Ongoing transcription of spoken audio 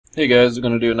Hey guys, I'm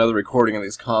going to do another recording of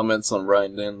these comments on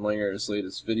Brian Denlinger's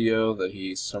latest video that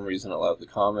he, for some reason, allowed the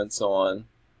comments on.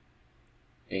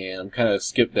 And I'm kind of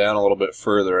skipped down a little bit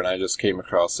further and I just came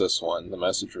across this one. The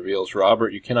message reveals,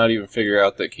 Robert, you cannot even figure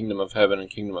out that Kingdom of Heaven and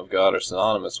Kingdom of God are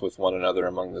synonymous with one another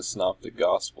among the Synoptic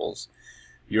Gospels.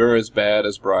 You're as bad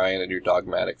as Brian and your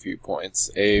dogmatic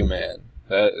viewpoints. Amen.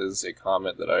 That is a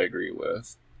comment that I agree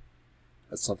with.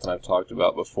 That's something I've talked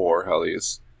about before, how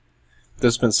these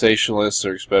dispensationalists,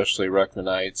 or especially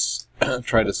Ruckmanites,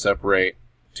 try to separate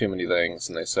too many things,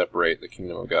 and they separate the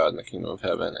kingdom of God and the kingdom of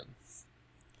heaven,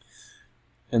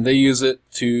 and they use it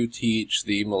to teach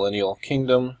the millennial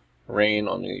kingdom reign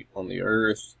on the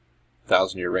earth,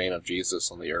 1,000-year reign of Jesus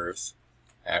on the earth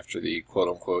after the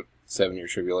quote-unquote 7-year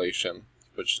tribulation,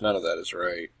 which none of that is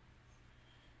right,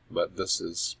 but this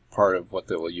is part of what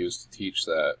they will use to teach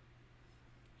that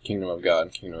kingdom of God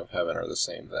and kingdom of heaven are the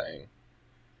same thing.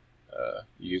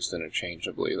 Used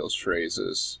interchangeably, those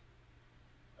phrases,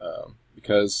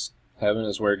 because heaven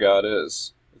is where God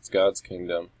is. It's God's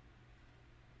kingdom,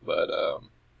 but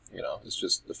it's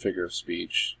just the figure of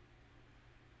speech,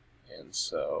 and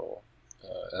so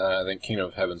and I think kingdom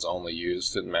of heaven's only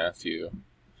used in Matthew.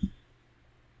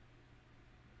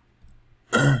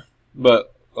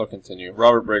 But I'll continue.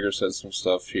 Robert Breger said some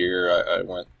stuff here.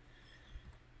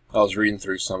 I was reading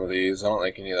through some of these. I don't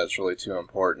think any of that's really too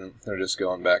important. They're just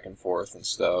going back and forth and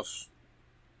stuff,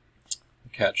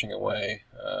 catching away.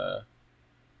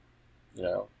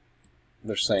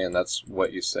 They're saying that's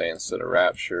what you say instead of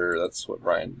rapture. That's what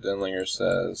Brian Denlinger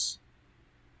says.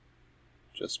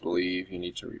 Just believe, you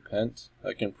need to repent.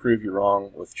 I can prove you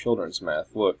wrong with children's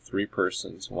math. Look, 3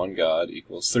 persons, 1 God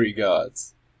equals 3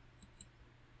 gods.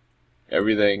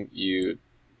 Everything you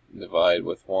divide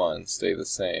with 1, stay the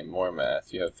same. More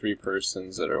math. You have 3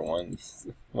 persons that are one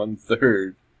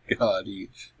third God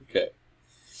each. Okay.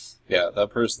 Yeah,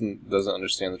 that person doesn't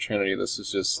understand the Trinity. This is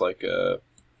just like a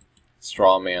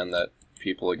straw man that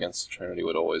people against the Trinity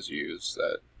would always use.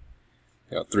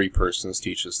 That 3 persons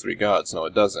teaches 3 gods. No,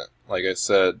 it doesn't. Like I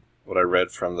said, what I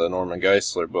read from the Norman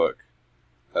Geisler book,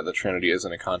 that the Trinity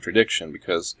isn't a contradiction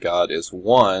because God is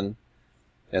one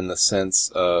in the sense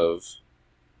of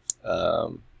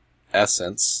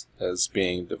essence as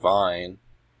being divine.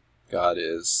 God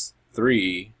is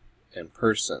 3 in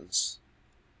persons.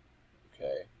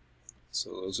 Okay,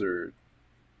 so those are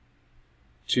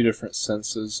 2 different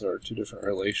senses or 2 different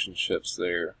relationships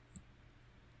there.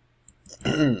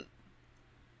 There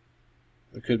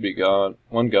could be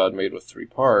one God made with 3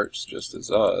 parts, just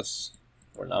as us.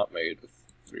 We're not made with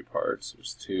 3 parts.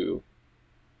 There's 2.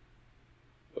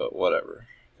 But whatever.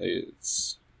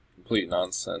 It's complete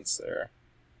nonsense there.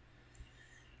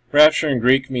 Rapture in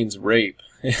Greek means rape.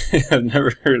 I've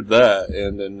never heard that.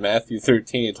 And in Matthew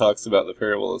 13 he talks about the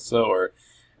parable of the sower,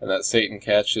 and that Satan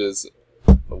catches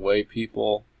away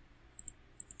people.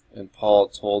 And Paul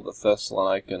told the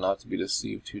Thessalonica not to be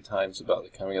deceived 2 times about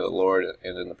the coming of the Lord.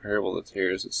 And in the parable of the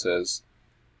tares it says,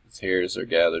 the tares are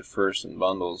gathered first in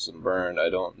bundles and burned. I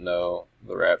don't know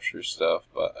the rapture stuff,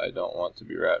 but I don't want to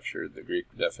be raptured. The Greek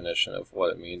definition of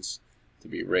what it means to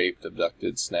be raped,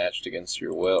 abducted, snatched against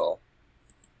your will.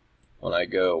 When I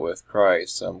go with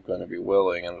Christ, I'm going to be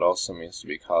willing, and it also means to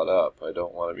be caught up. I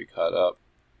don't want to be caught up.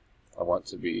 I want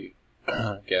to be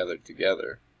gathered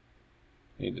together.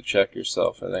 You need to check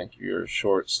yourself. I think your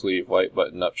short sleeve, white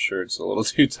button-up shirt's a little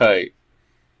too tight,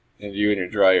 and you and your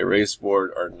dry erase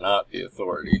board are not the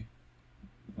authority.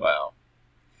 Wow.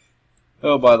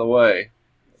 Oh, by the way,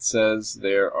 it says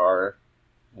there are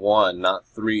 1, not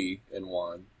 3 in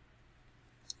 1.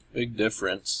 Big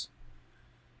difference.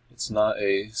 It's not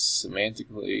a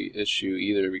semantically issue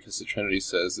either, because the Trinity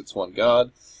says it's 1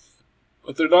 God,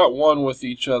 but they're not one with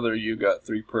each other. You got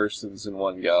 3 persons and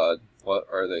 1 God. What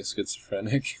are they,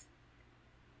 schizophrenic?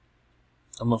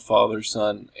 I'm a father,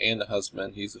 son, and a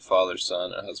husband. He's a father,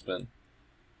 son, a husband.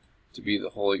 To be the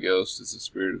Holy Ghost is the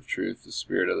Spirit of truth, the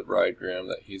Spirit of the bridegroom.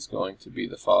 That he's going to be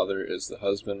the father is the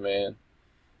husbandman.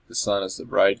 The son is the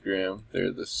bridegroom.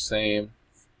 They're the same.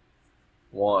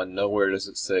 1. Nowhere does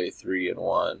it say 3 and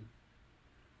 1.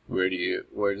 Where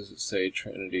does it say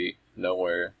Trinity?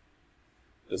 Nowhere.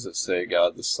 Does it say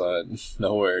God the Son?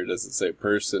 Nowhere. Does it say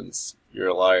persons? You're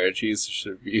a liar. Jesus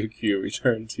should rebuke you.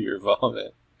 Return to your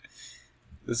vomit.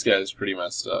 This guy is pretty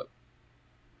messed up.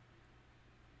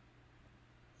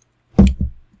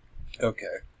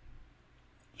 Okay.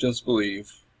 Just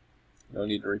believe. No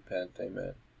need to repent.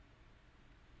 Amen. It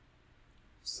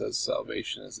says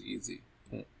salvation is easy.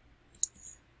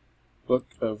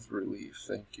 Book of Relief.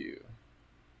 Thank you.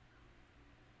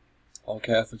 All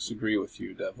Catholics agree with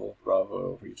you, devil.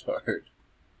 Bravo, retard.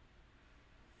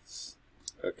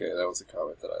 Okay, that was a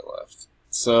comment that I left.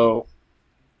 So,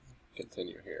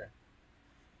 continue here.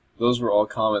 Those were all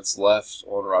comments left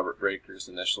on Robert Breaker's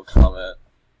initial comment,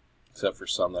 except for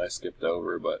some that I skipped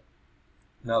over, but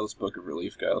now this Book of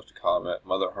Relief guy left a comment.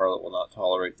 Mother Harlot will not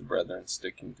tolerate the brethren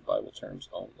sticking to Bible terms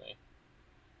only.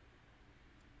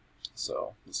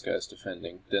 So, this guy's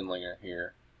defending Denlinger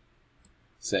here,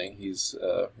 saying he's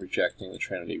rejecting the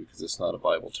Trinity because it's not a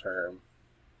Bible term.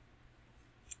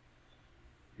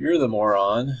 You're the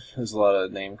moron. There's a lot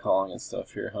of name-calling and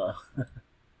stuff here, huh?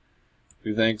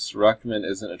 Who thinks Ruckman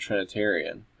isn't a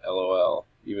Trinitarian? LOL.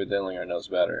 Even Denlinger knows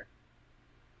better.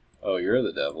 Oh, you're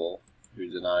the devil, who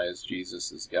denies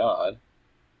Jesus is God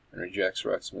and rejects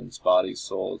Ruckman's body,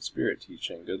 soul, and spirit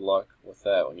teaching. Good luck with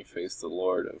that when you face the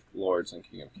Lord of Lords and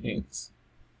King of Kings.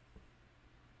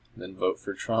 And then Vote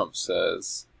for Trump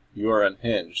says, you are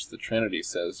unhinged. The Trinity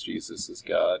says Jesus is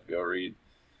God. Go read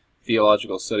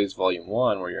Theological Studies Volume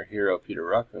 1, where your hero Peter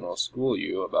Ruckman will school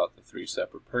you about the three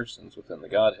separate persons within the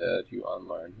Godhead, you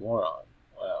unlearned moron.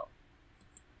 Wow.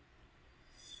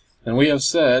 And we have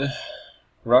said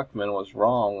Ruckman was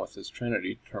wrong with his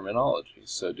Trinity terminology,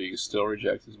 so do you still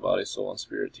reject his body, soul, and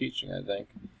spirit teaching? I think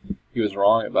he was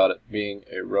wrong about it being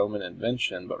a Roman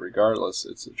invention, but regardless,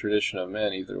 it's a tradition of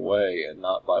men either way and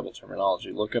not Bible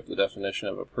terminology. Look up the definition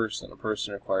of a person. A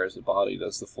person requires a body.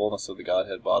 Does the fullness of the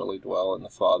Godhead bodily dwell in the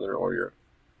Father or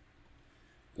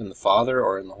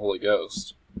in the Holy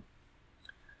Ghost?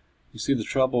 You see, the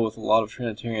trouble with a lot of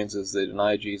Trinitarians is they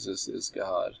deny Jesus is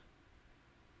God,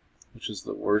 which is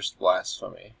the worst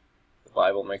blasphemy. The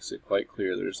Bible makes it quite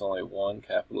clear there's only one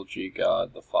capital G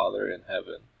God, the Father in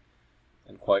heaven.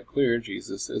 And quite clear,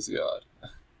 Jesus is God.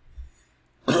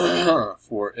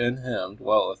 For in him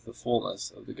dwelleth the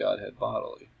fullness of the Godhead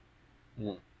bodily.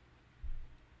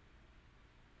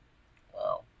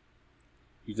 Wow.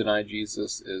 You deny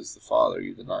Jesus is the Father,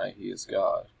 you deny he is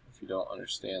God. If you don't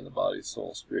understand the body,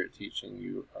 soul, spirit teaching,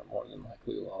 you are more than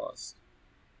likely lost.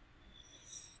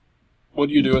 What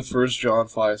do you do with 1 John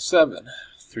 5:7?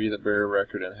 Three that bear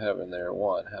record in heaven, they are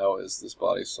one. How is this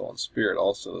body, soul, and spirit?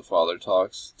 Also the Father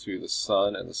talks to the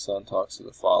Son, and the Son talks to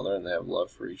the Father, and they have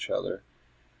love for each other.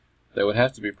 They would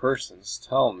have to be persons.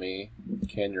 Tell me,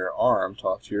 can your arm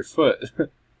talk to your foot?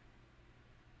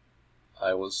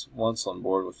 I was once on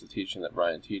board with the teaching that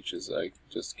Brian teaches. I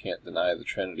just can't deny the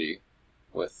Trinity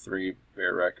with three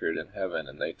bear record in heaven,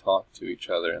 and they talk to each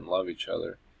other and love each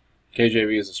other.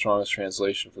 KJV is the strongest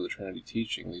translation for the Trinity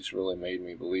teaching. These really made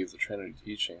me believe the Trinity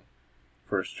teaching.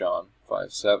 1 John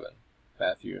 5:7,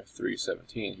 Matthew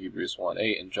 3:17, Hebrews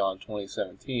 1:8, and John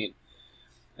 20:17,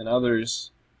 and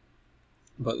others.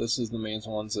 But this is the main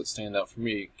ones that stand out for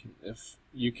me. If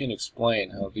you can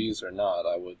explain how these are not,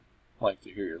 I would like to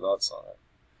hear your thoughts on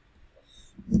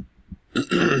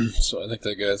it. So I think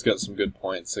that guy's got some good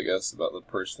points, I guess, about the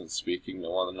persons speaking to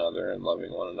one another and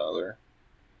loving one another.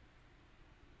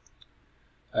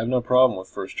 I have no problem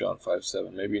with 1 John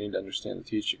 5:7. Maybe you need to understand the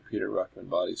teaching. Peter Ruckman,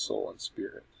 body, soul, and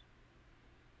spirit.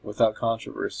 Without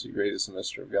controversy, great is the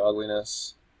mystery of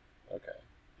godliness. Okay.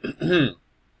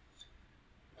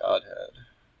 Godhead.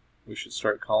 We should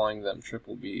start calling them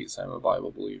triple B's. I'm a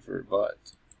Bible believer,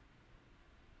 but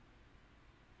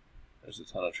there's a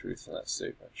ton of truth in that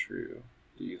statement. True.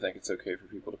 Do you think it's okay for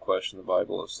people to question the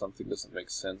Bible if something doesn't make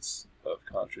sense or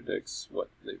contradicts what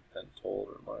they've been told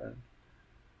or learned?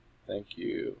 Thank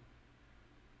you.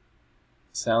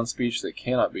 Sound speech that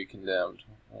cannot be condemned.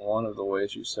 One of the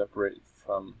ways you separate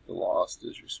from the lost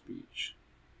is your speech.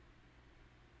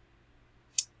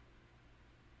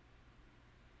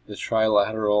 The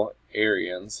trilateral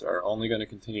Arians are only going to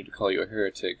continue to call you a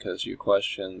heretic because you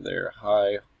question their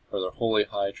holy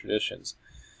high traditions.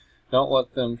 Don't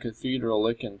let them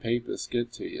cathedral-licking papists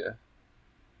get to you.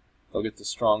 They'll get the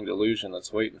strong delusion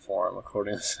that's waiting for them,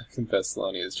 according to 2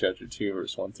 Thessalonians chapter 2,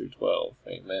 verse 1 through 12.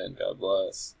 Amen. God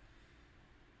bless.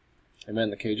 Amen.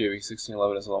 The KJV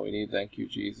 1611 is all we need. Thank you,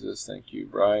 Jesus. Thank you,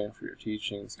 Brian, for your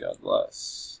teachings. God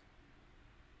bless.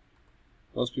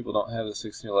 Most people don't have the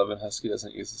 1611. Husky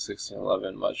doesn't use the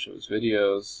 1611 much of his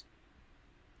videos.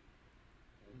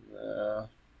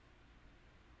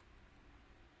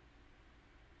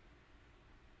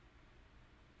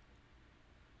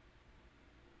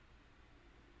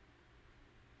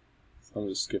 I'm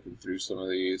just skipping through some of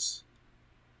these.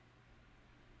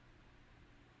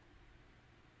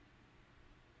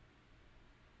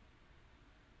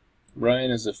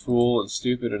 Brian is a fool and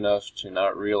stupid enough to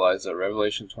not realize that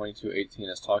Revelation 22:18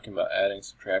 is talking about adding,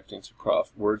 subtracting to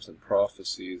words and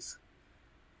prophecies,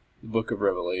 the book of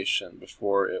Revelation,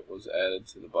 before it was added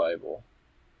to the Bible.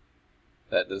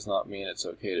 That does not mean it's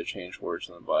okay to change words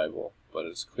in the Bible, but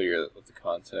it's clear that the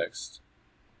context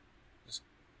is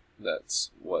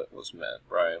that's what was meant.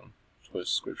 Brian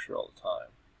twists scripture all the time.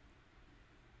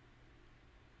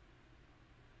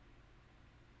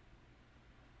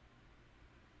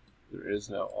 There is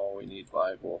no all we need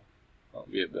Bible.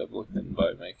 Don't be a biblican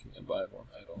by making a Bible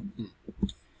an idol.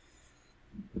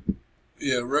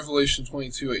 Yeah, Revelation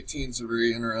 22:18 is a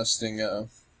very interesting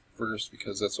verse,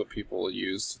 because that's what people will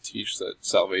use to teach that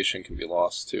salvation can be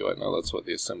lost too. I know that's what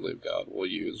the Assembly of God will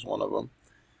use, one of them.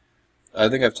 I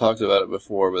think I've talked about it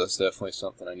before, but that's definitely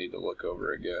something I need to look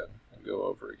over again and go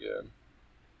over again.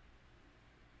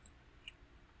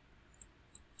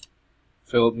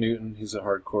 Philip Newton, he's a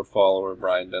hardcore follower of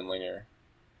Brian Denlinger,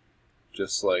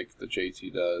 just like the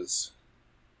JT does.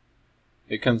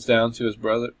 It comes down to this,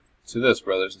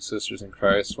 brothers and sisters in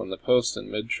Christ, when the post and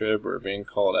mid-trib are being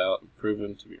called out and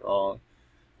proven to be wrong,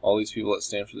 all these people that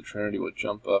stand for the Trinity would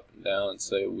jump up and down and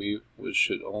say we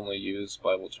should only use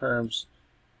Bible terms.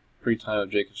 Pre-time of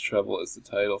Jacob's trouble is the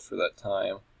title for that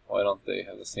time. Why don't they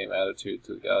have the same attitude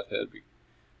to the Godhead?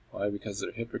 Why? Because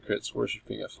they're hypocrites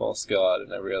worshiping a false god.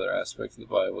 In every other aspect of the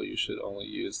Bible, you should only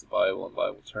use the Bible in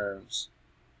Bible terms,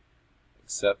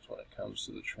 except when it comes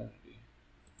to the Trinity.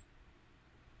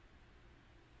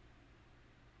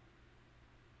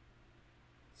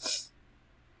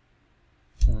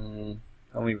 I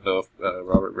don't even know if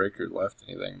Robert Breaker left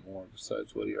anything more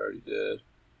besides what he already did.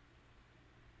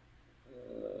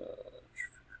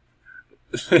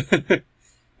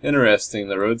 Interesting,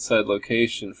 the roadside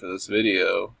location for this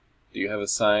video. Do you have a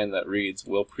sign that reads,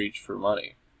 "We'll preach for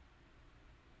money"?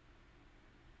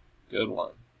 Good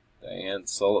one. Diane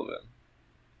Sullivan.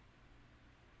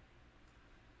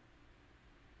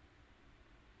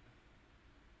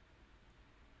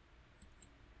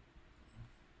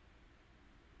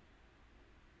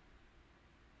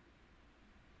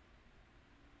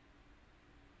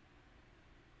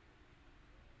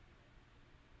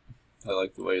 I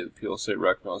like the way that people say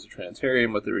Ruckman is a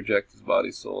Trinitarian, but they reject his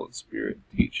body, soul, and spirit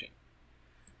teaching.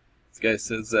 This guy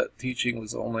says that teaching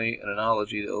was only an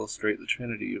analogy to illustrate the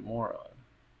Trinity, you moron.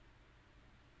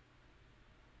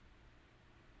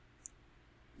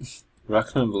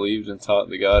 Ruckman believed and taught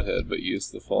the Godhead, but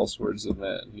used the false words of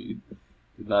men. He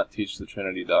did not teach the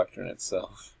Trinity doctrine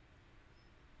itself.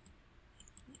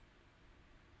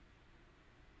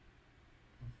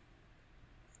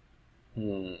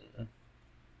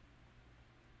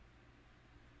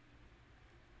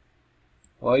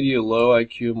 Why do you low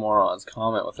IQ morons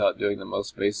comment without doing the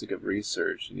most basic of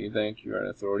research? And you think you're an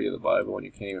authority of the Bible when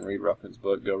you can't even read Ruckman's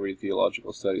book? Go read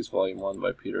Theological Studies, Volume 1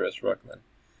 by Peter S. Ruckman.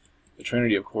 The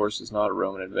Trinity, of course, is not a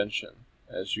Roman invention,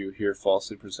 as you hear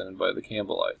falsely presented by the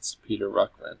Campbellites. Peter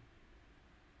Ruckman.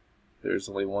 There is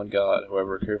only one God.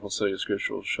 However, a careful study of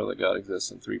Scripture will show that God exists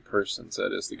in three persons.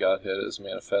 That is, the Godhead is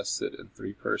manifested in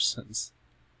three persons.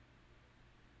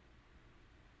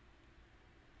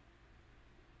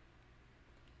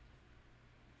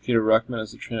 Peter Ruckman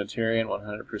is a Trinitarian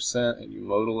 100%, and you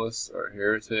modalists are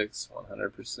heretics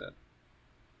 100%.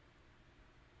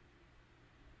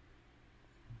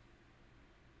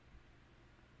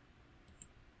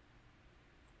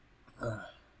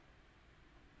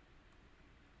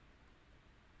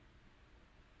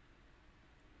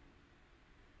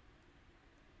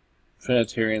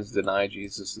 Trinitarians deny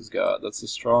Jesus is God. That's a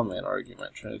straw man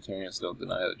argument. Trinitarians don't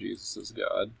deny that Jesus is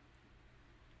God.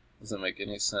 Doesn't make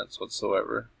any sense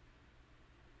whatsoever.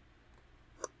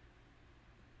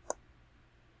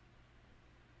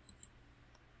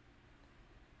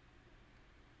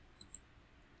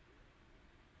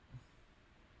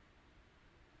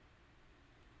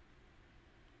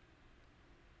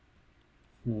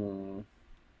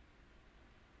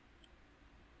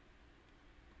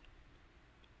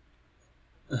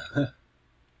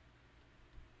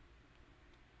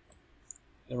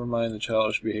 Never mind the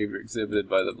childish behavior exhibited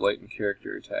by the blatant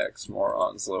character attacks.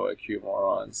 Morons, low IQ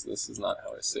morons. This is not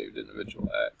how a saved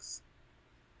individual acts.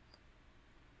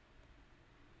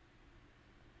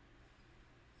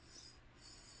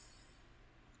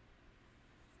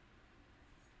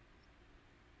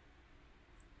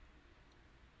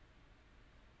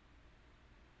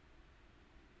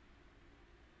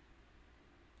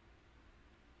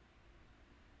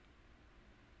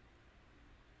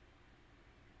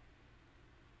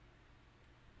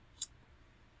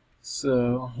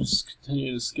 So, I'll just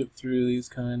continue to skip through these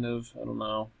kind of, I don't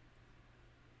know.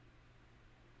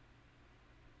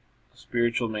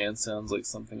 Spiritual man sounds like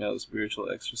something out of Spiritual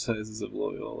Exercises of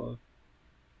Loyola.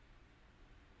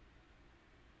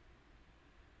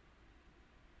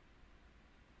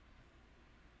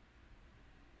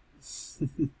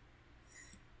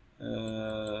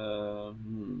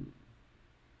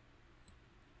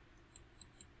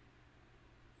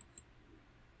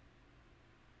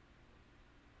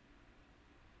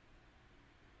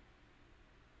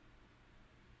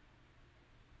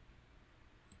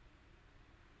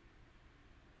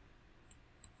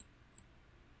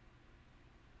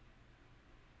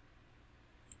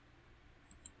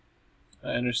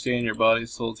 I understand your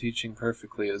body-soul teaching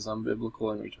perfectly as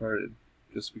unbiblical and retarded.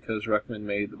 Just because Ruckman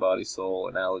made the body-soul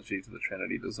analogy to the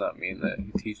Trinity does not mean that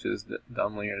he teaches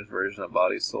Dummlinger's version of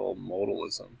body-soul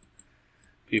modalism.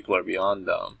 People are beyond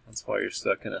dumb. That's why you're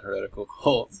stuck in a heretical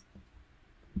cult.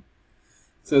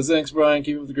 Says, thanks, Brian.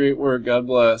 Keep up the great work. God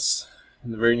bless.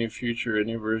 In the very near future, a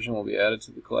new version will be added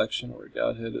to the collection where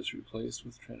Godhead is replaced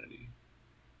with Trinity.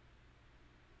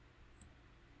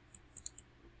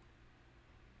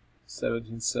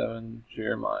 17:7,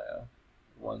 Jeremiah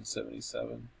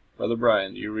 177. Brother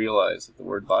Brian, do you realize that the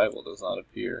word Bible does not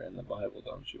appear in the Bible,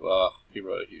 don't you? Ah, he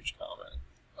wrote a huge comment.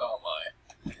 Oh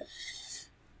my.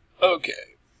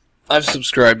 Okay. I've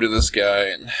subscribed to this guy,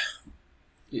 and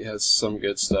he has some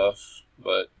good stuff,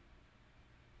 but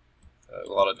a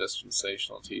lot of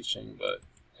dispensational teaching, but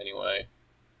anyway.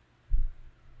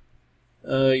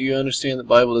 You understand the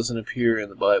Bible doesn't appear in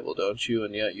the Bible, don't you?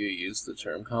 And yet you use the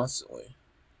term constantly.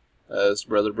 As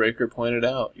Brother Breaker pointed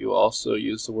out, you also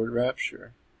use the word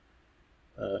rapture.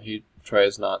 He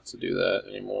tries not to do that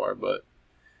anymore, but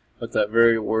that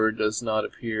very word does not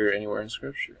appear anywhere in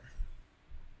Scripture.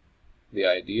 The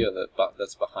idea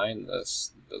that's behind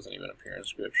this doesn't even appear in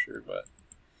Scripture, but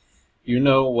you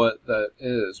know what that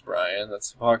is, Brian.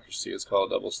 That's hypocrisy. It's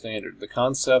called double standard. The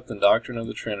concept and doctrine of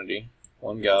the Trinity,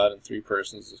 one God and three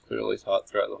persons, is clearly taught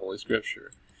throughout the Holy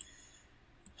Scripture.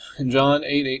 In John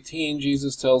 8:18,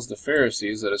 Jesus tells the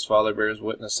Pharisees that his Father bears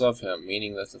witness of him,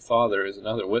 meaning that the Father is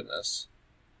another witness,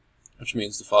 which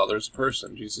means the Father is a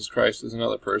person. Jesus Christ is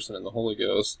another person, and the Holy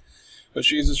Ghost, what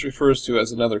Jesus refers to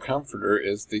as another comforter,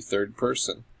 is the third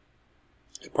person.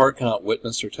 A part cannot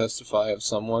witness or testify of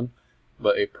someone,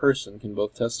 but a person can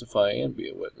both testify and be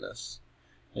a witness.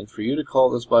 And for you to call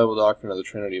this Bible doctrine of the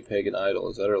Trinity a pagan idol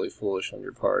is utterly foolish on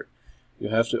your part. You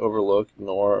have to overlook,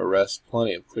 ignore, or wrest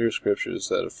plenty of clear scriptures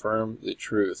that affirm the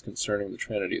truth concerning the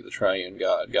Trinity, the triune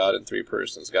God, God in three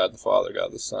persons, God the Father,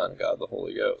 God the Son, God the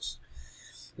Holy Ghost.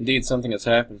 Indeed, something has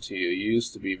happened to you. You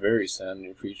used to be very sound in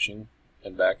your preaching,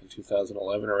 and back in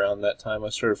 2011, around that time, I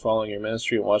started following your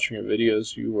ministry and watching your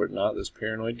videos. You were not this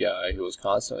paranoid guy who was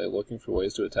constantly looking for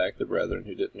ways to attack the brethren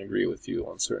who didn't agree with you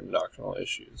on certain doctrinal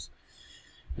issues.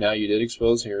 Now, you did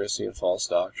expose heresy and false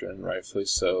doctrine, rightfully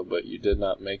so, but you did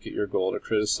not make it your goal to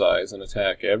criticize and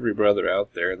attack every brother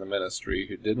out there in the ministry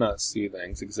who did not see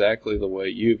things exactly the way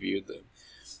you viewed them.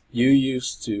 You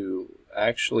used to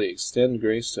actually extend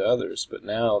grace to others, but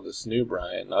now this new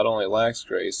Brian not only lacks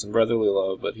grace and brotherly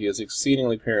love, but he is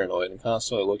exceedingly paranoid and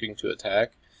constantly looking to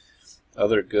attack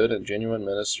other good and genuine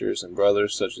ministers and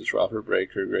brothers such as Robert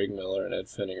Breaker, Greg Miller, and Ed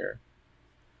Finninger.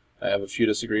 I have a few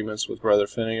disagreements with Brother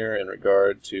Finninger in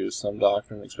regard to some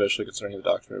doctrine, especially concerning the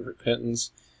doctrine of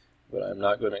repentance, but I'm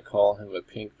not going to call him a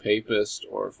pink papist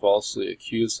or falsely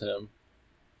accuse him.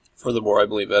 Furthermore, I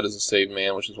believe Ed is a saved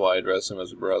man, which is why I address him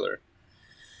as a brother.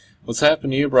 What's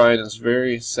happened to you, Brian, is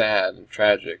very sad and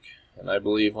tragic, and I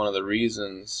believe one of the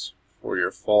reasons for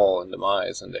your fall and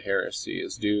demise into heresy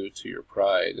is due to your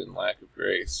pride and lack of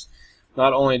grace.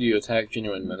 Not only do you attack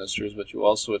genuine ministers, but you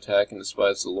also attack and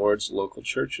despise the Lord's local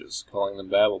churches, calling them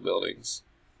Babel buildings.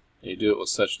 And you do it with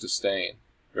such disdain.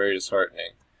 Very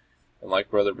disheartening. And like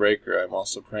Brother Breaker, I'm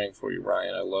also praying for you,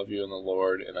 Brian. I love you in the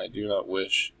Lord, and I do not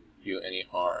wish you any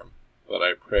harm. But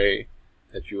I pray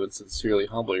that you would sincerely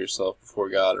humble yourself before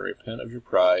God and repent of your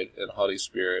pride and haughty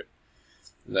spirit,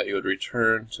 and that you would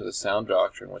return to the sound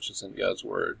doctrine which is in God's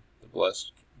Word, the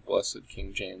blessed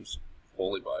King James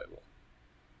Holy Bible.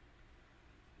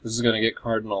 This is going to get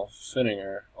Cardinal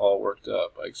Finninger all worked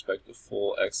up. I expect a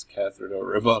full ex-cathedra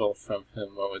rebuttal from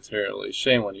him momentarily.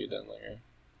 Shame on you, Denlinger.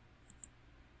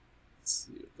 Let's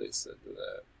see what they said to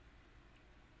that.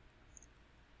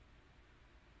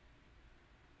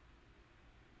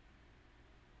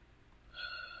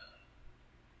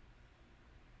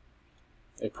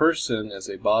 A person is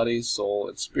a body, soul,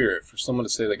 and spirit. For someone to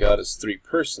say that God is three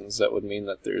persons, that would mean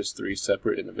that there's three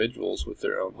separate individuals with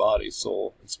their own body,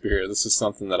 soul, and spirit. This is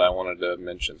something that I wanted to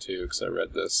mention too, because I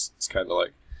read this. It's kind of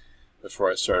like before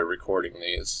I started recording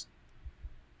these.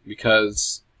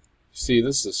 Because, see,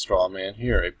 this is a straw man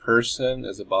here. A person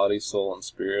is a body, soul, and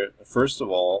spirit. First of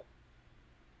all,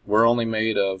 we're only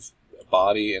made of a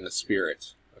body and a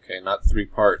spirit. Okay, not three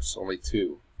parts, only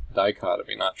two.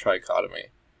 Dichotomy, not trichotomy.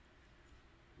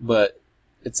 But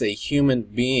it's a human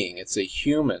being. It's a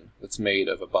human that's made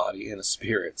of a body and a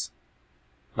spirit.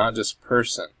 Not just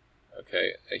person.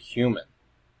 Okay? A human.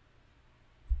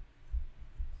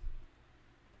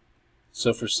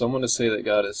 So for someone to say that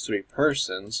God is three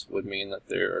persons would mean that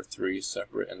there are three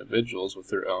separate individuals with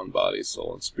their own body,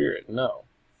 soul, and spirit. No.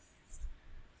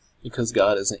 Because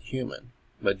God isn't human.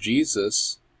 But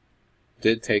Jesus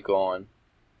did take on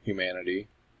humanity,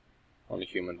 on a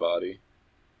human body.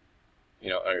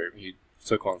 Or he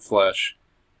took on flesh.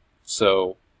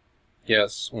 So,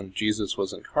 yes, when Jesus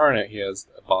was incarnate, he has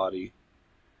a body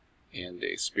and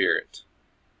a spirit.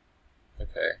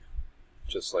 Okay?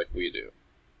 Just like we do.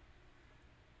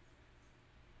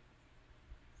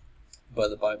 But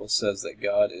the Bible says that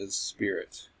God is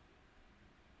spirit.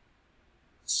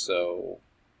 So,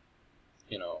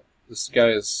 this guy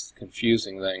is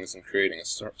confusing things and creating a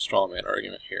straw man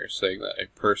argument here, saying that a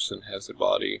person has a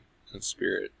body and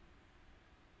spirit.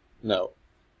 No,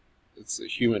 it's the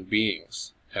human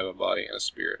beings have a body and a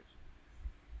spirit.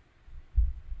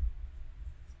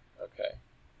 Okay.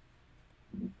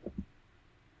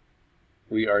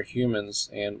 We are humans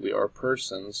and we are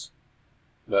persons,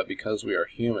 but because we are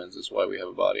humans is why we have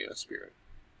a body and a spirit.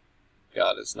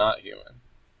 God is not human.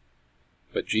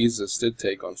 But Jesus did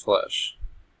take on flesh.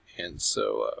 And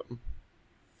so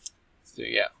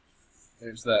yeah,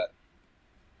 there's that.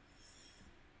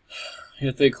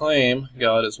 Yet they claim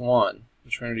God is one. The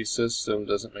Trinity system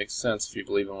doesn't make sense if you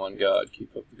believe in one God.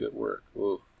 Keep up the good work.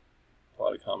 Ooh, a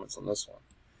lot of comments on this one.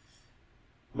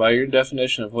 By your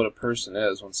definition of what a person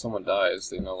is, when someone dies,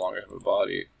 they no longer have a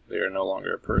body. They are no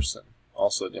longer a person.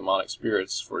 Also, demonic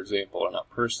spirits, for example, are not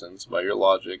persons by your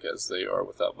logic, as they are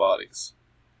without bodies.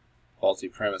 Faulty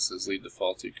premises lead to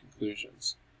faulty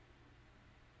conclusions.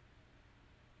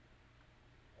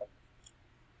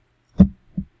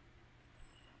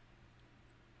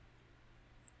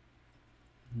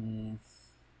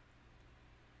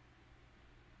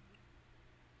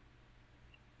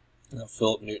 Now,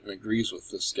 Philip Newton agrees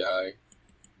with this guy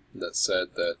that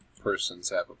said that persons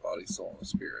have a body, soul, and a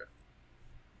spirit.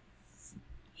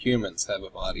 Humans have a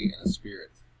body and a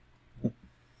spirit.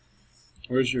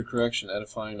 Where's your correction?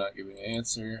 Edifying, not giving an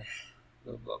answer.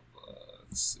 Blah, blah, blah.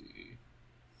 Let's see.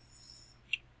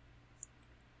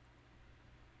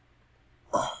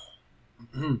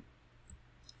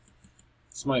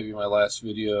 This might be my last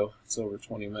video. It's over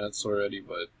 20 minutes already,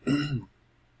 but let's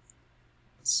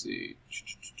see.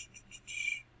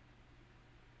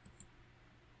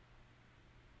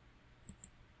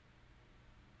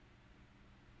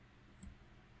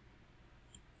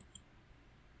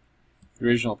 The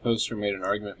original poster made an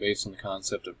argument based on the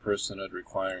concept of personhood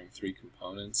requiring 3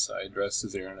 components. I addressed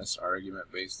his erroneous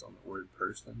argument based on the word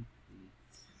person.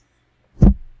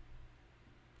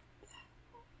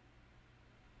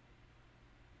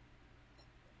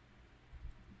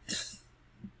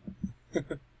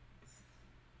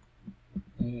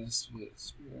 Yes,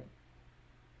 spirit.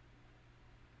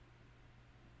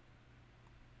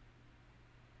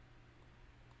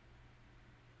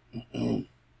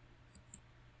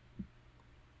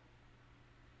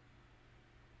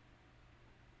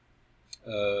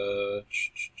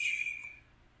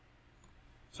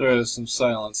 Sorry, there's some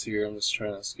silence here. I'm just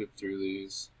trying to skip through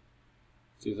these.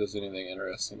 See if there's anything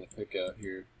interesting to pick out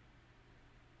here.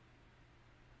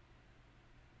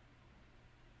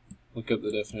 Look up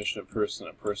the definition of person.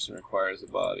 A person requires a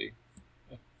body.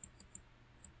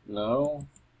 No?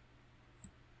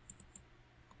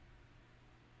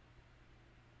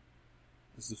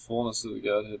 Is the fullness of the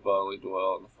Godhead bodily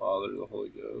dwell in the Father, the Holy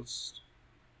Ghost?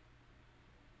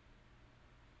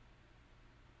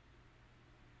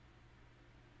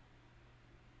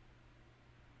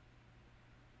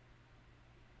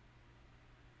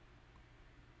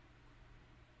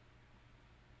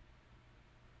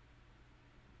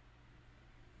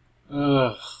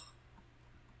 Ugh.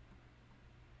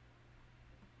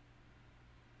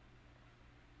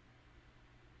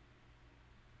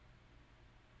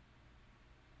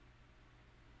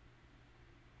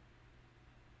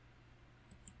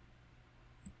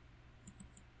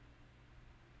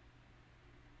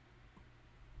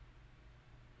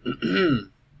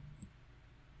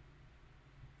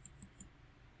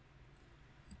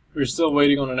 We're still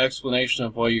waiting on an explanation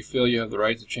of why you feel you have the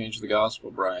right to change the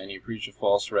gospel, Brian. You preach a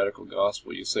false heretical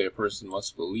gospel. You say a person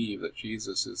must believe that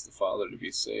Jesus is the Father to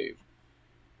be saved.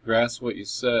 Grasp what you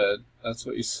said. That's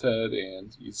what you said,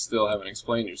 and you still haven't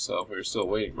explained yourself. We're still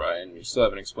waiting, Brian. You still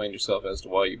haven't explained yourself as to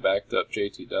why you backed up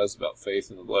JT Does about faith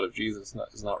in the blood of Jesus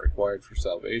is not required for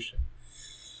salvation.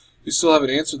 You still haven't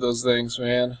answered those things,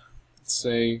 man.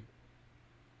 Say,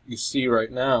 you see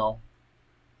right now,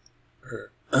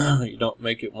 or you don't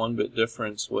make it one bit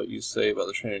difference what you say about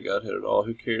the Trinity Godhead at all.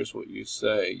 Who cares what you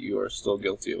say? You are still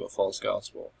guilty of a false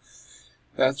gospel.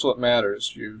 That's what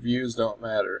matters. Your views don't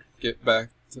matter. Get back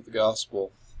to the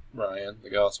gospel, Brian. The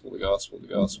gospel, the gospel, the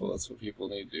gospel. That's what people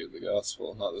need to do. The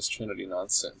gospel, not this Trinity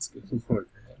nonsense. Good Lord,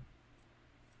 man.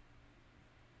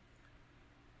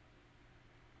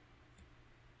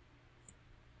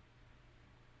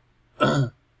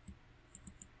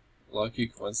 lucky,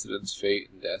 coincidence, fate,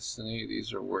 and destiny.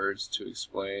 These are words to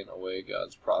explain away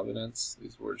God's providence.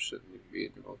 These words shouldn't even be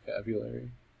in your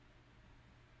vocabulary.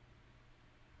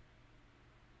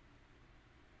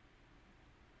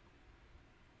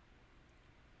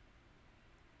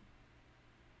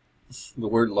 The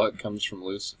word luck comes from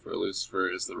Lucifer. Lucifer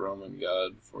is the Roman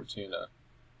god Fortuna,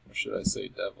 or should I say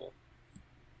devil.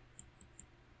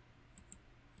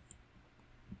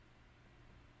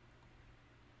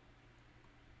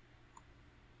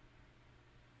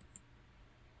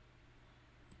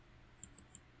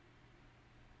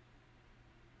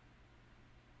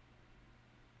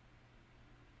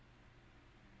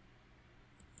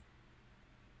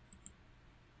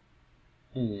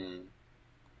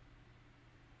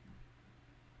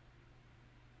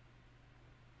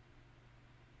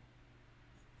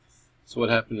 So what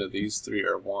happened to these three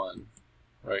are one,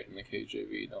 right, in the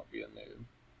KJV, don't be a noob.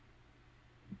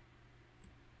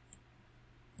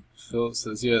 Philip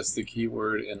says, yes, the key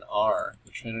word in R.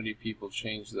 The Trinity people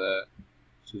changed that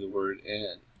to the word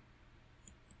in.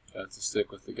 You have to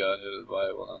stick with the Godhead of the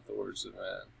Bible, not the words of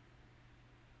man.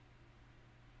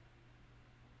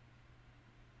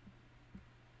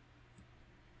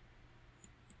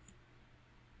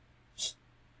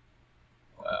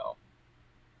 Wow.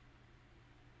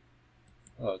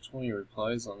 Oh, 20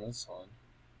 replies on this one.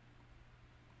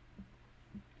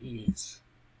 Jeez.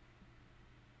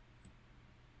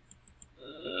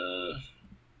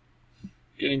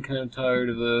 Getting kind of tired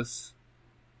of this.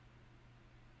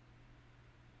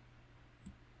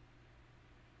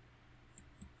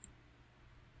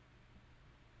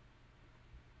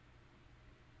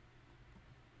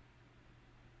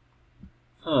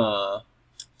 Huh.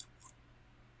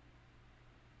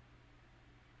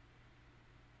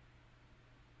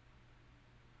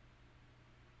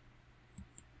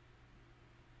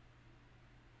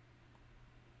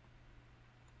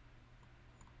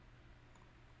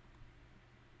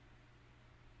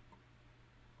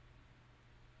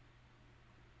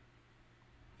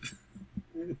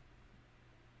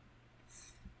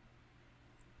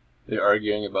 They're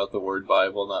arguing about the word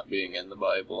Bible not being in the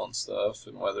Bible and stuff,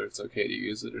 and whether it's okay to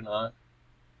use it or not.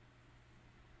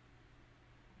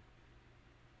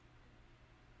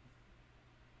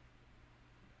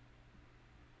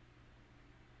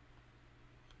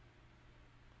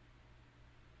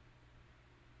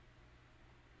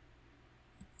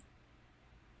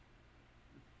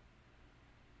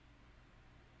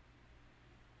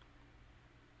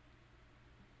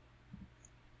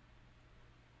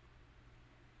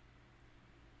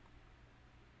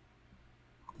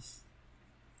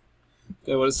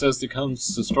 Okay, what it says to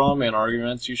comes to straw man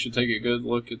arguments, you should take a good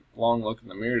long look in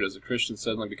the mirror. Does a Christian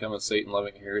suddenly become a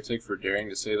Satan-loving heretic for daring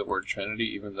to say the word Trinity,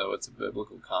 even though it's a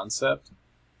biblical concept?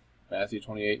 Matthew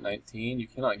 28:19. You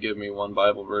cannot give me one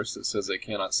Bible verse that says I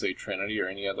cannot say Trinity or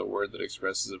any other word that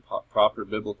expresses a proper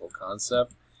biblical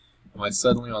concept. Am I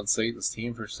suddenly on Satan's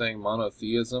team for saying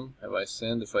monotheism? Have I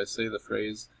sinned if I say the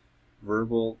phrase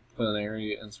verbal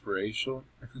plenary inspiration?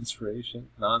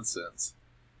 Nonsense.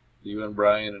 Do you and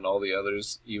Brian and all the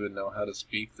others even know how to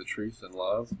speak the truth in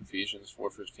love? Ephesians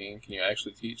 4:15. Can you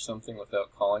actually teach something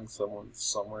without calling someone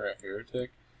somewhere a heretic?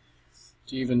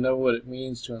 Do you even know what it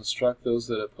means to instruct those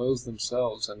that oppose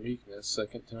themselves in meekness?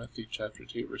 2 Timothy chapter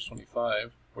 2, verse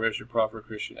 25. Where is your proper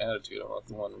Christian attitude? I'm not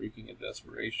the one reeking in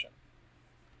desperation.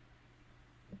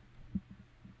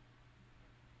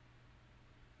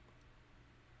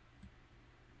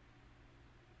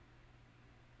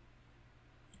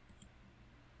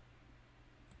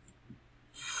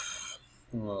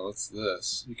 Well, what's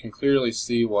this? You can clearly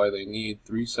see why they need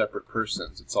three separate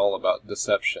persons. It's all about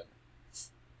deception.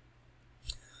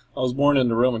 I was born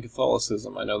into Roman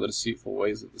Catholicism. I know the deceitful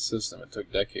ways of the system. It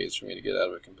took decades for me to get out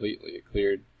of it completely. It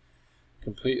cleared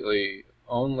completely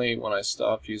only when I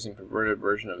stopped using perverted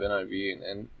version of NIV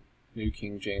and New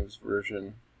King James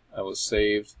Version. I was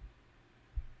saved,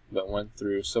 but went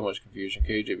through so much confusion.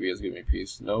 KJV has given me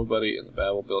peace. Nobody in the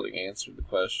Babel building answered the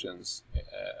questions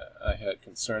I had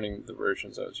concerning the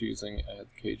versions I was using. I had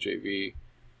the KJV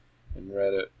and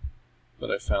read it,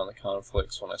 but I found the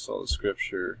conflicts when I saw the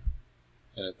scripture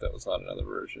in it that was not in other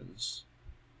versions.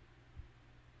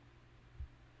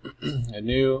 I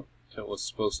knew it was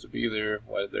supposed to be there.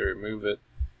 Why did they remove it?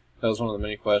 That was one of the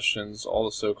many questions. All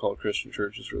the so-called Christian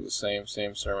churches were the same.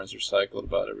 Same sermons are cycled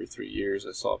about every 3 years.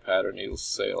 I saw a pattern. Needless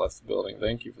to say, I left the building.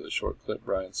 Thank you for the short clip,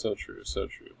 Brian. So true. So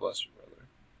true. Bless you, brother.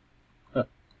 Huh.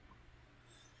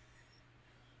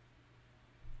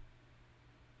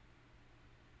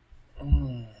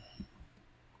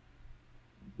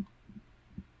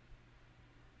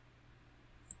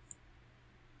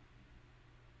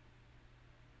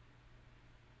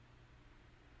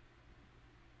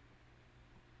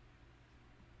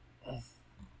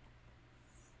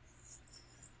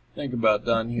 think about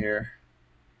done here.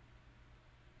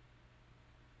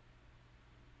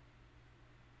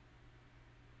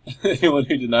 Anyone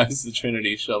who denies the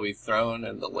Trinity shall be thrown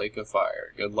in the lake of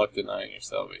fire. Good luck denying your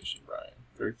salvation, Brian.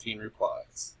 13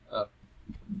 replies. Huh.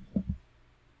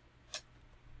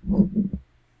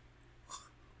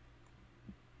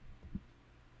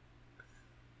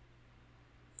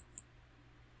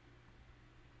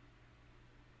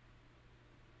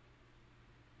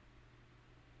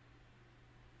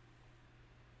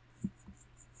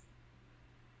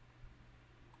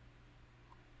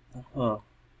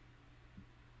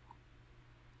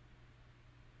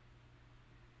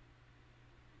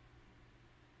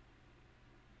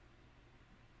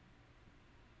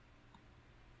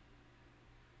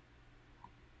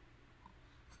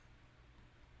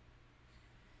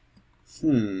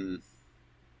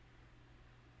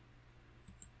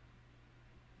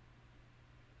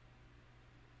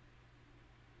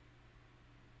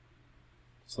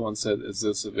 Someone said, is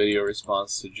this a video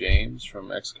response to James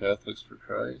from Ex-Catholics for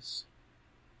Christ?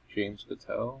 James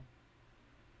Patel?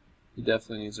 He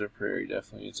definitely needs our prayer. He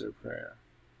definitely needs our prayer.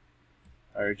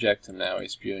 I reject him now.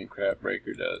 He's spewing crap.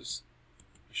 Breaker does.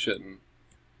 He shouldn't.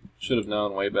 Should have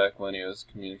known way back when he was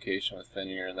in communication with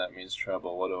Fenrir, and that means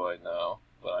trouble. What do I know?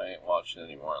 But I ain't watching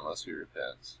anymore unless he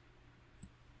repents.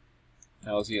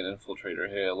 How is he an infiltrator?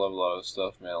 Hey, I love a lot of his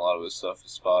stuff, man. A lot of his stuff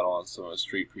is spot on. Some of his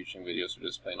street preaching videos are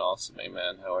just plain awesome,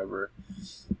 amen. However,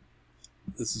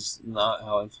 this is not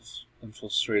how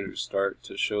infiltrators start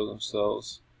to show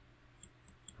themselves.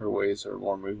 Her ways are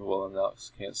more movable than thou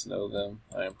canst know them.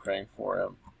 I am praying for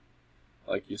him.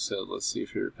 Like you said, let's see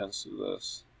if he repents of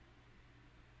this.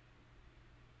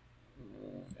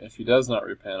 If he does not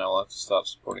repent, I'll have to stop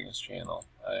supporting his channel.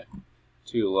 I,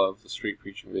 too, love the street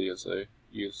preaching videos. I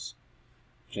use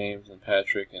James and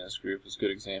Patrick and his group as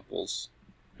good examples.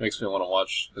 Makes me want to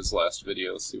watch his last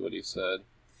video, see what he said.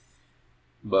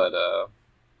 But,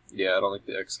 yeah, I don't think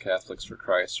the ex-Catholics for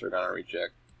Christ are going to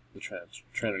reject the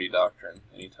Trinity doctrine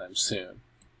anytime soon.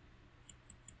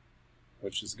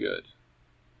 Which is good.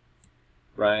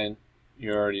 Brian,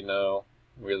 you already know,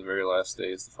 we're the very last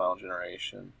days, the final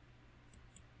generation.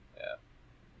 Yeah.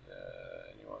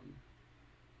 Anyone?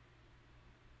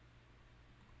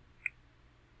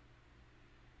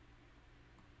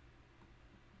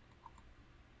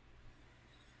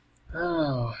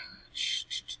 Oh.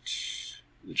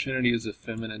 The Trinity is a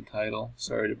feminine title.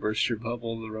 Sorry to burst your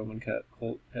bubble, the Roman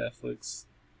cult Catholics.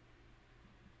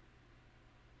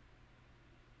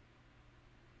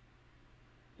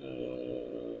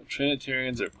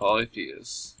 Trinitarians are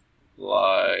polytheists.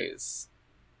 Lies.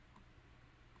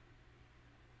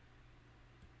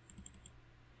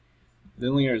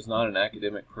 Vinlier is not an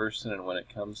academic person, and when it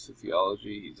comes to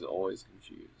theology, he's always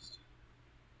confused.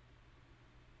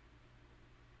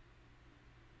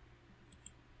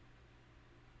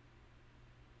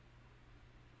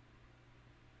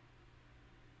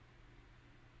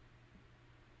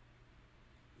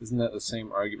 Isn't that the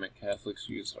same argument Catholics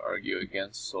use to argue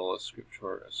against sola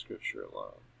scriptura, scripture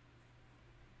alone?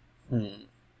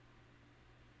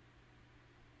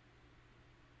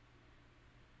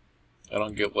 I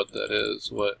don't get what that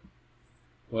is. What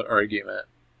argument?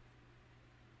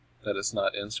 That it's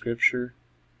not in Scripture?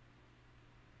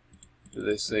 Do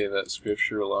they say that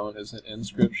Scripture alone isn't in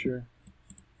Scripture?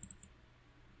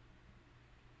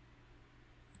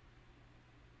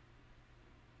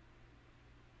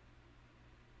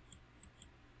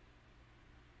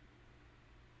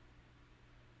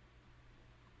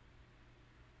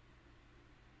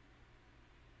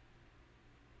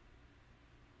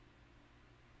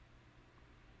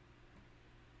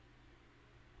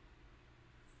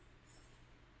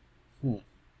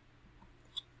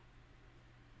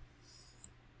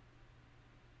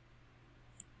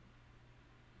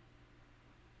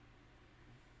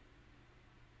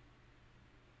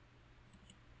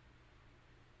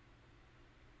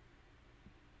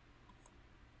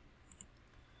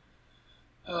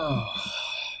 Oh.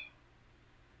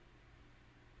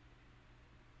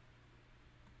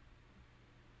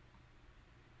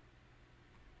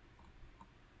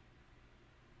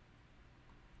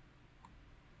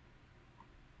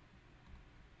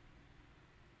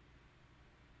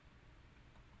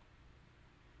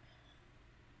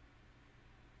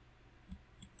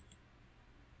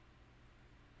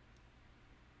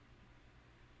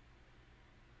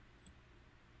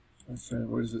 My friend,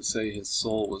 where does it say his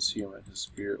soul was human, his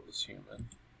spirit was human?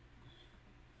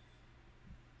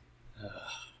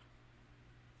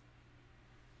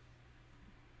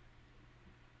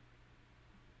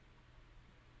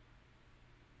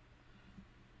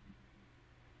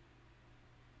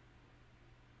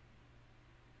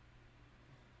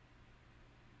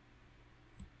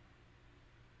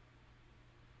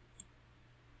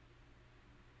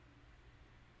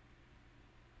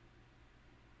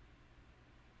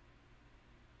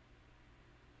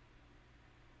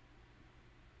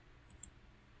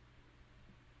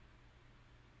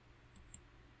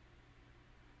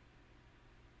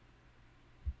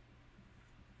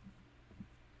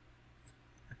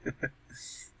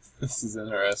 This is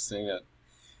interesting. That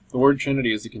the word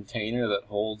Trinity is a container that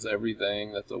holds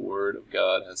everything that the Word of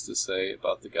God has to say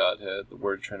about the Godhead. The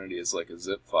word Trinity is like a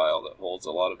zip file that holds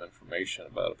a lot of information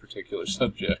about a particular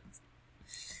subject.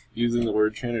 Using the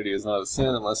word Trinity is not a sin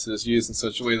unless it is used in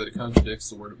such a way that it contradicts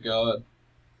the Word of God,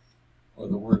 or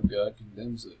the Word of God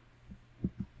condemns it.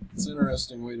 It's an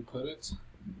interesting way to put it.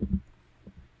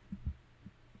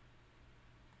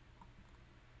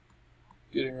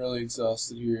 Getting really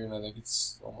exhausted here, and I think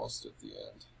it's almost at the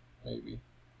end. Maybe.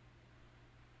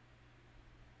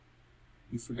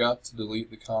 You forgot to delete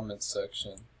the comments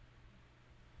section.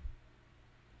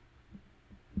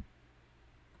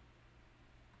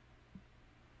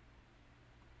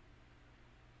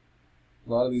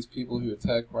 A lot of these people who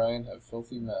attack Brian have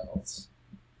filthy mouths.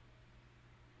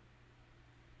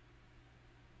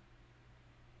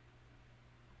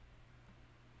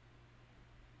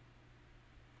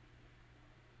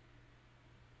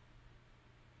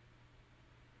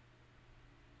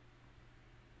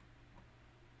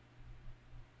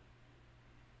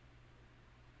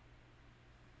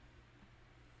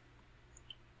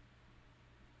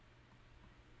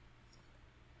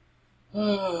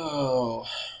 Oh.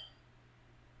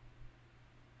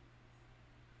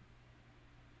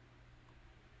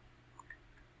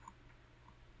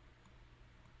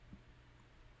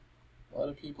 A lot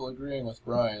of people agreeing with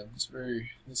Brian. It's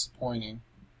very disappointing.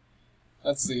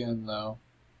 That's the end, though.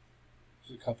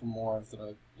 There's a couple more that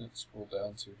I didn't scroll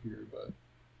down to here, but...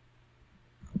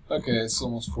 Okay, it's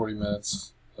almost 40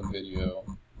 minutes of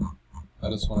video. I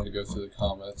just wanted to go through the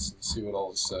comments and see what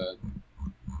all is said.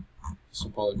 This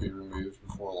will probably be removed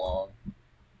before long.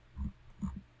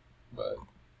 But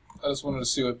I just wanted to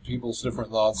see what people's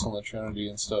different thoughts on the Trinity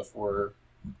and stuff were.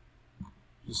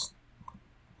 Just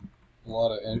a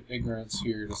lot of ignorance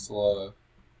here, just a lot of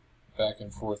back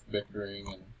and forth bickering,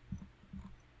 and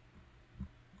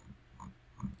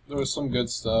there was some good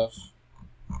stuff,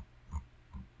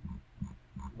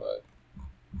 but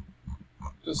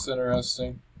just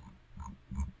interesting.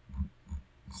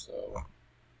 So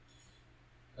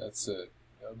that's it.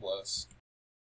 God bless.